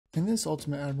In this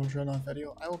Ultimate Admiral Dreadnought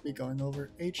video, I will be going over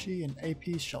HE and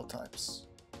AP shell types.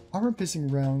 Armor-piercing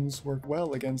rounds work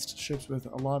well against ships with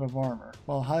a lot of armor,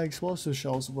 while high-explosive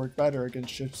shells work better against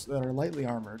ships that are lightly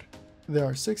armored. There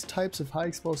are 6 types of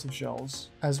high-explosive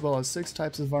shells, as well as 6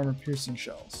 types of armor-piercing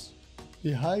shells.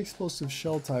 The high-explosive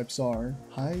shell types are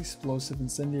high-explosive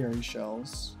incendiary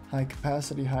shells,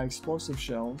 high-capacity high-explosive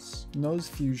shells,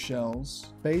 nose-fuse shells,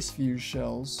 base-fuse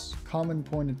shells,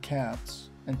 common-pointed caps,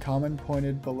 and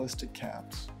common-pointed ballistic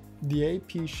caps. The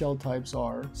AP shell types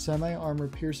are semi-armor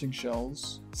piercing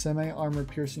shells, semi-armor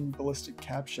piercing ballistic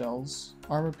cap shells,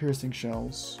 armor piercing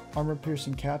shells, armor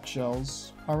piercing cap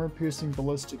shells, armor piercing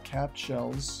ballistic cap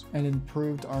shells, and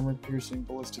improved armor piercing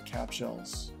ballistic cap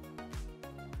shells.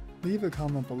 Leave a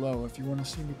comment below if you want to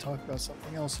see me talk about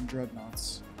something else in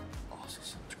Dreadnoughts. Also